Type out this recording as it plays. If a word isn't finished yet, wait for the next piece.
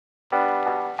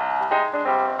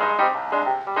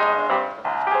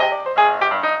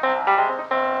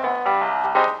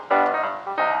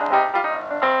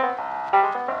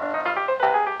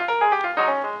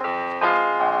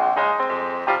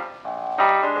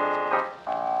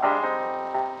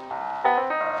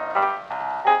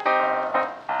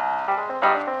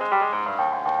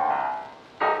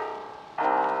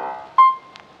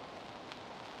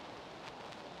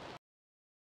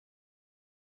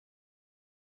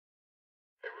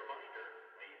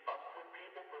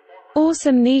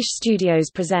Awesome Niche Studios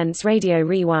presents Radio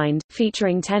Rewind,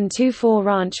 featuring 1024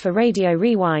 Ranch for Radio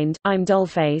Rewind. I'm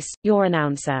Dollface, your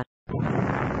announcer.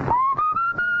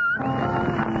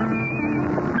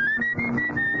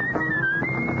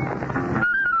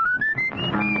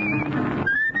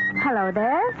 Hello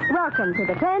there. Welcome to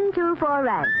the 1024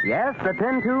 Ranch. Yes, the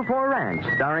 1024 Ranch,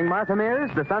 starring Martha Mears,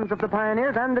 the Sons of the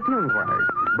Pioneers, and the Tune Quarters.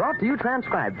 Brought to you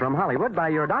transcribed from Hollywood by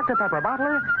your Dr. Pepper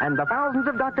bottler and the thousands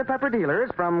of Dr. Pepper dealers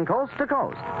from coast to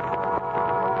coast.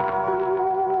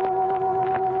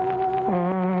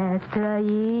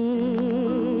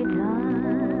 Estrellita,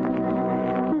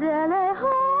 de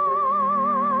lejos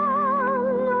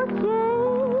los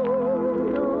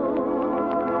cielos,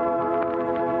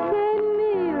 que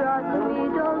miras mi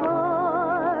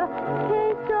dolor, que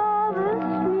sabes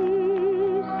mi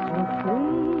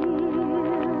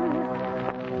sufrir.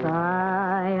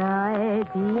 Vaya,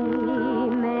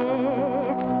 dime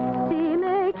si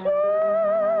me quieres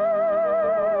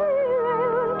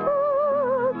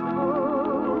poco.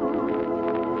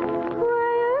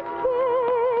 Pues que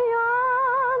ya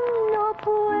no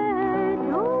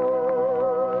puedo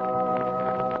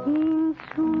sin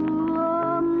su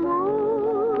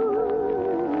amor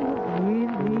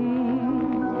vivir.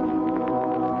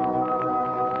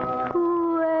 Tú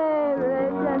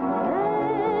eres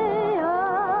estrella,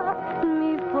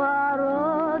 mi faro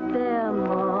de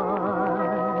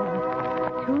amor.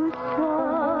 Tú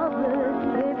sabes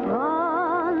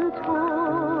levanto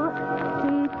y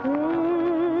te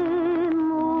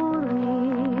morir.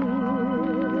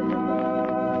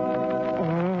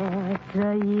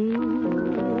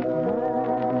 Estrellita,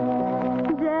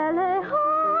 de lejos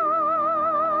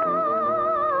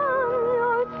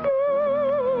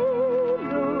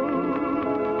cielo,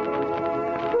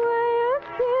 pues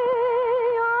que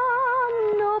ya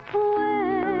no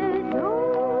puedo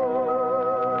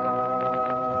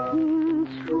sin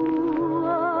su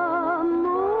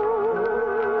amor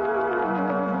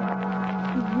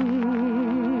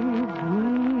vivir.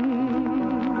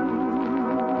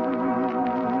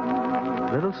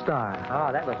 Little Star.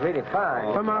 Oh, that was really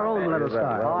fine. From our own Little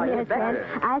Star. Oh, you Yes, better.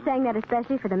 Ken. I sang that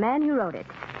especially for the man who wrote it,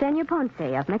 Senor Ponce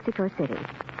of Mexico City.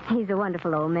 He's a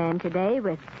wonderful old man today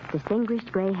with distinguished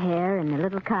gray hair and a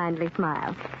little kindly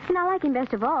smile. And I like him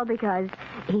best of all because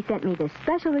he sent me this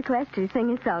special request to sing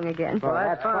his song again. Well,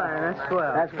 that's fine. That's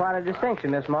swell. That's quite a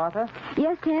distinction, Miss Martha.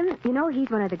 Yes, Tim, you know he's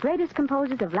one of the greatest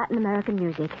composers of Latin American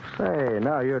music. Say,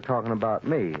 now you're talking about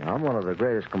me. I'm one of the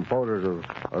greatest composers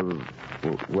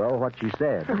well, what you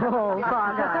said. Oh,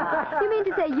 Father. You mean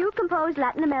to say you compose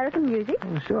Latin American music?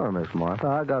 Sure, Miss Martha.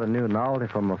 I got a new novelty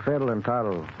from a fiddle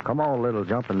entitled Come On, Little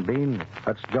Jumping Bean,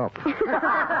 Let's Jump.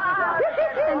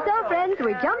 And so, friends,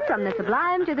 we jumped from the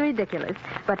sublime to the ridiculous.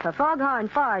 But for Foghorn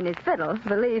Farr and his fiddle,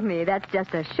 believe me, that's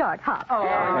just a short hop.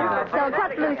 So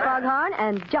cut loose, Foghorn,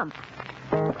 and jump.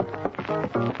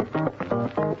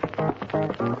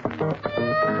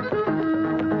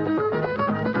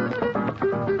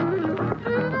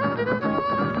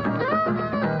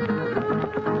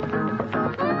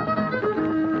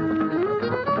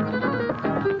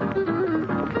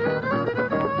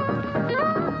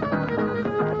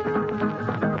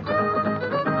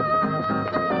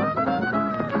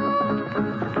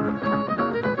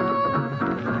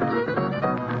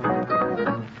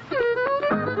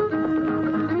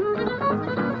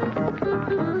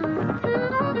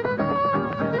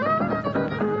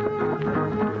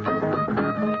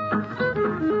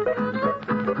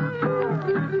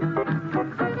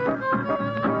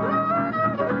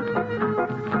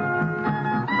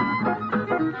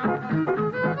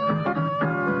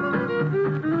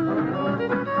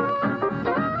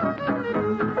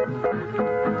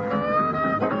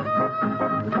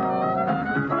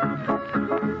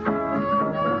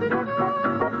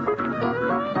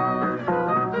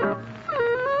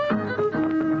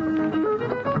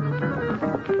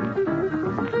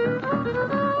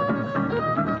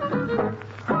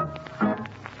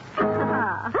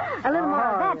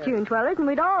 Tune twirlers, and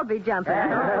we'd all be jumping.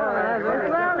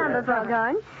 Well number,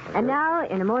 Foghorn. And now,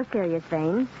 in a more serious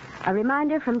vein, a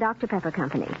reminder from Dr. Pepper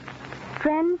Company.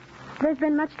 Friends, there's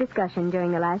been much discussion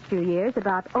during the last few years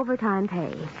about overtime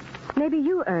pay. Maybe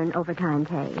you earn overtime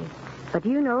pay. But do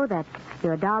you know that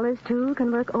your dollars, too,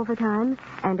 can work overtime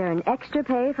and earn extra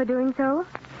pay for doing so?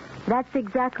 That's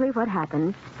exactly what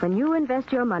happens when you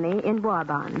invest your money in war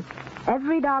bonds.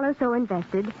 Every dollar so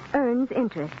invested earns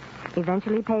interest.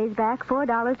 Eventually pays back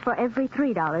 $4 for every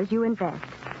 $3 you invest.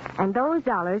 And those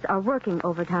dollars are working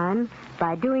overtime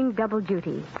by doing double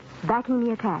duty, backing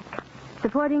the attack,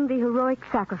 supporting the heroic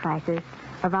sacrifices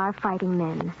of our fighting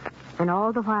men. and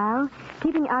all the while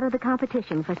keeping out of the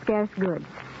competition for scarce goods,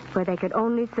 where they could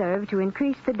only serve to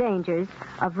increase the dangers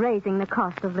of raising the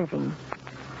cost of living.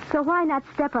 So why not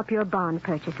step up your bond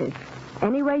purchases?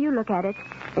 Any way you look at it,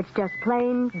 it's just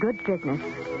plain good business.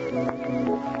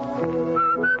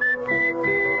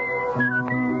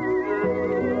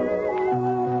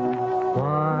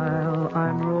 While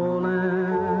I'm rolling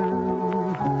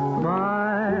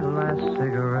my last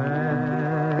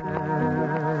cigarette,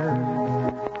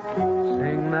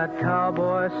 sing that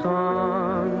cowboy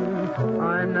song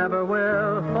I never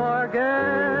will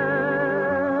forget.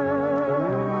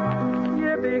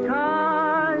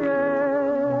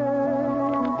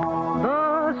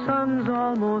 Sun's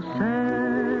almost set,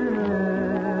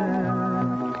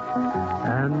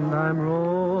 and I'm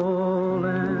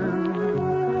rolling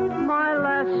my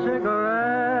last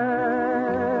cigarette.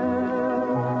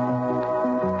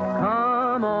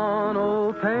 Come on,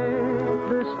 old pate,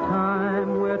 this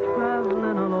time we're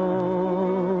traveling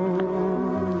alone.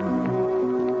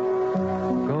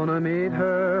 Gonna meet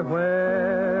her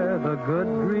where the good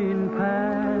green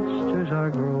pastures are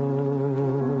grown.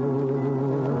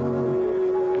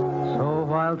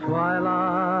 While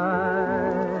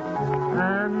twilight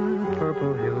and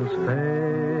purple hills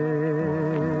fade,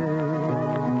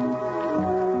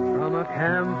 from a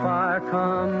campfire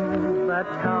comes that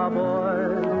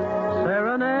cowboy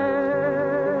serenade.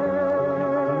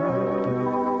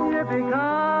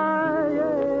 Yippee-ki-yay,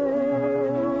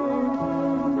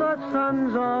 the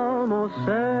sun's almost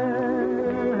set,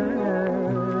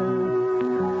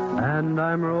 and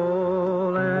I'm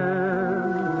rolling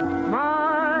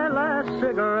my last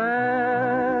cigarette.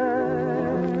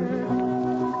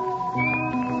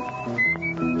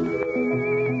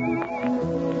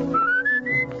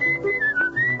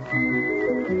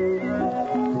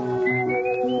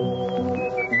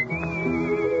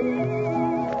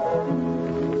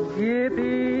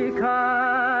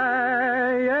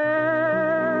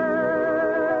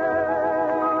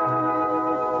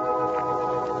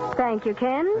 Thank you,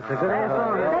 Ken. It's a good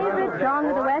song. Favorite song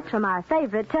of the West from our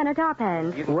favorite tenor top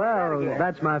hands. Well,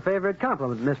 that's my favorite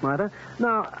compliment, Miss Martha.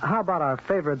 Now, how about our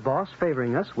favorite boss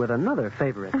favoring us with another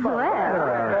favorite?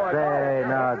 Well, Say,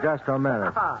 now, just a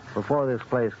minute. Before this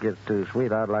place gets too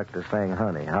sweet, I'd like to sing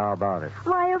Honey. How about it?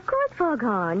 why, of course,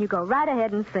 Foghorn. You go right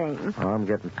ahead and sing. Oh, I'm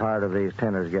getting tired of these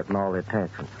tenors getting all the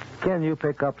attention. Can you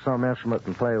pick up some instrument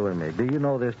and play with me? Do you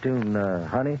know this tune,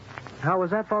 Honey? How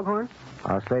was that, Foghorn?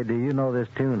 I say, do you know this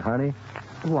tune, Honey?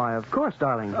 Why, of course,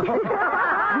 darling. You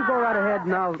go right ahead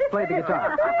and I'll play the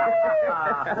guitar.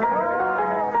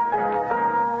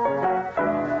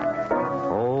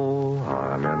 Oh,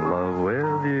 I'm in love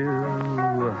with you,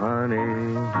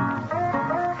 honey.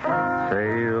 Say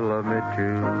you love me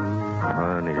too,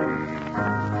 honey.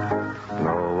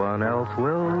 No one else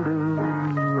will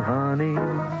do, honey.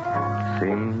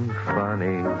 Seems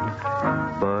funny,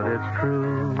 but it's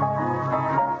true.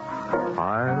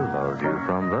 I loved you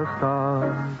from the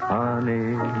start,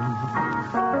 honey.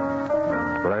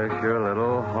 Bless your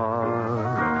little heart,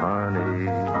 honey.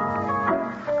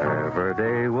 Every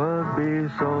day would be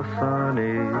so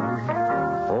sunny.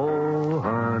 Oh,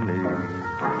 honey,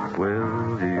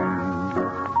 will you?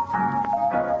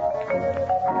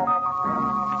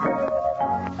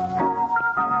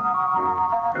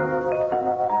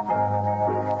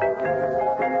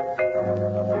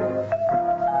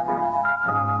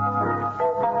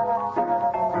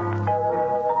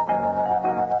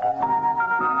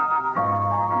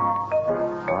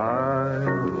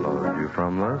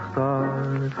 From the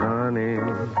start, honey.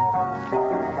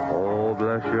 Oh,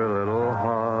 bless your little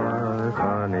heart,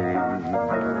 honey.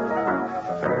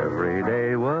 Every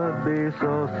day would be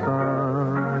so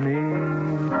sunny,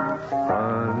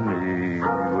 honey,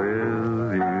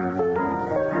 with you.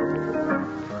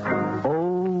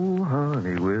 Oh,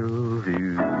 honey, with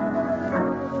you.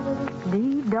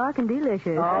 Deep, dark, and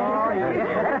delicious. Oh,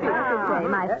 Say,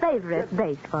 my favorite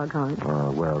bass, Foghorn.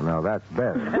 Well, now that's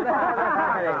better.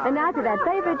 And now to that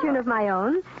favorite tune of my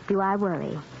own, Do I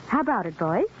Worry? How about it,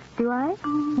 boys? Do I?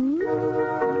 Hmm?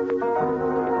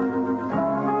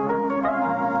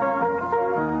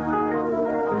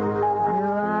 Do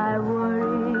I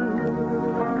worry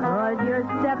 'cause you're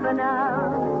stepping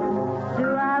out? Do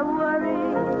I worry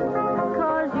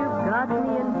 'cause you've got me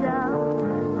in doubt?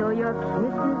 Though your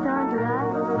kisses aren't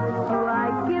right, do I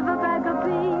give a bag of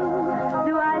beans?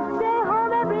 Do I stay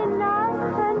home every night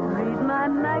and read my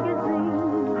magazine?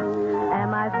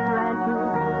 Am I frantic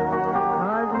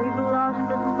 'cause we've lost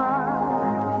the spark?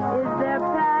 Is there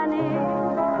panic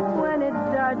when it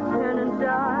starts turning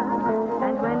dark?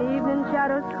 And when evening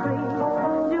shadows creep,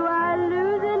 do I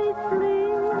lose any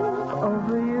sleep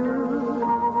over you?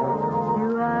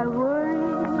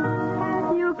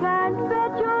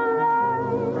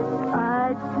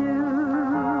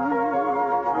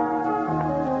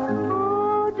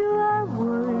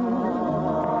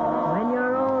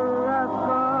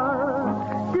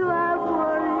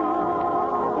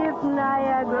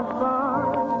 of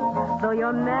fun. Though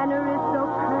your manner is so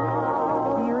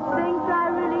curt, do you think I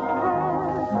really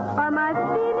care? Are my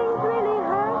feelings really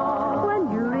hurt when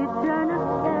you return a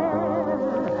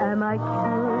stare? Am I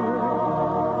curious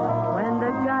when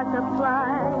the gossip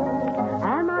flies?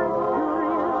 Am I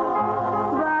curious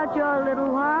about your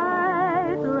little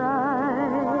white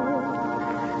lies?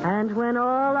 And when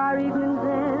all our evenings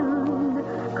end,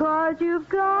 'cause you've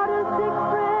got a sick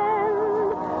friend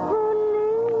who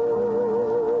needs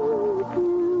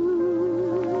you.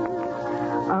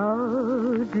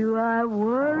 Oh, do I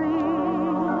worry?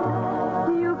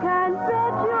 You can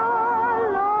bet your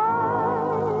life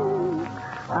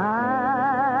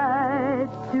I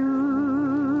do.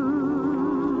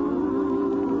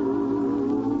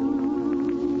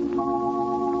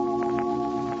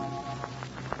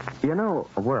 You know,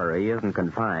 worry isn't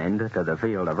confined to the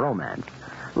field of romance.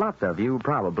 Lots of you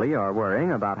probably are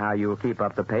worrying about how you'll keep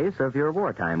up the pace of your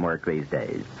wartime work these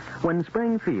days, when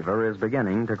spring fever is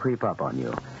beginning to creep up on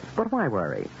you. But why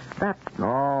worry?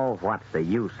 What's the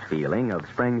use feeling of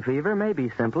spring fever may be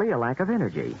simply a lack of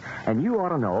energy, and you ought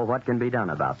to know what can be done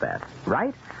about that,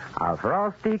 right? A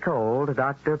frosty cold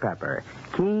Dr. Pepper,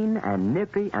 keen and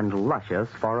nippy and luscious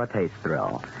for a taste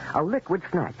thrill. A liquid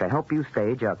snack to help you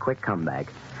stage a quick comeback.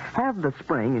 Have the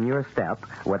spring in your step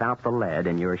without the lead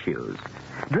in your shoes.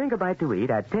 Drink a bite to eat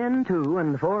at 10, 2,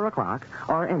 and 4 o'clock,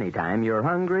 or any time you're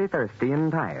hungry, thirsty,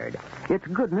 and tired. Its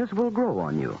goodness will grow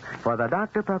on you, for the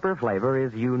Dr. Pepper flavor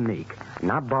is unique.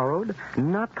 Not borrowed,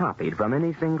 not copied from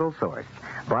any single source,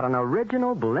 but an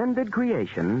original blended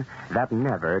creation that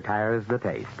never tires the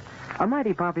taste. A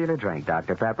mighty popular drink,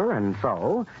 Dr. Pepper, and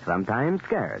so, sometimes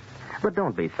scarce. But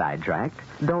don't be sidetracked.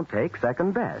 Don't take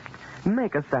second best.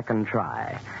 Make a second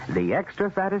try. The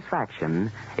extra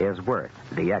satisfaction is worth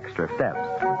the extra steps.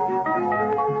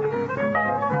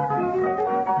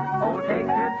 Oh, take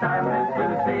your time, Miss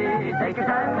Lucy. Take your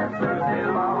time, Miss Lucy,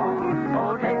 long.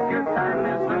 Oh, take your time,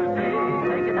 Miss Lucy.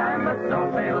 Take your time, but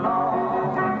don't be long.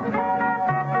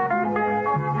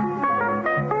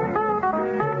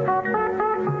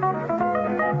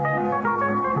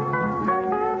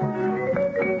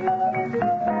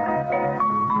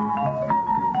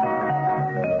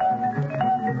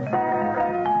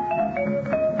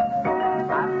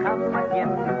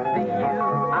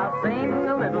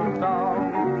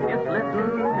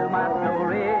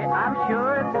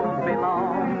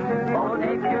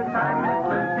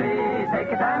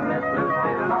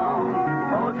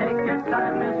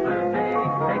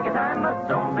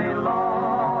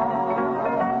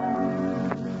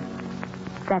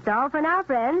 That's all for now,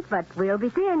 friends, but we'll be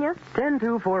seeing you.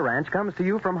 1024 Ranch comes to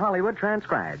you from Hollywood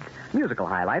transcribed. Musical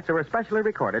highlights are especially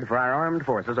recorded for our armed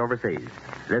forces overseas.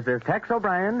 This is Tex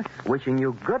O'Brien wishing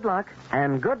you good luck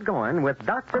and good going with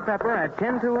Dr. Pepper at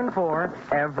 10, 2, and 4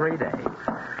 every day.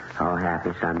 Oh,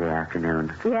 happy Sunday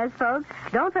afternoon. Yes, folks.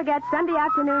 Don't forget Sunday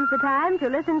afternoon's the time to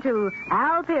listen to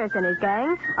Al Pierce and his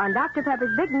gang on Dr.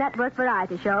 Pepper's big network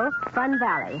variety show, Fun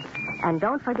Valley. And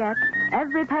don't forget,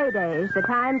 every payday is the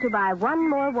time to buy one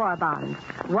more war bond.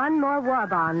 One more war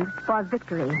bond for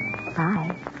victory.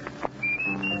 Bye.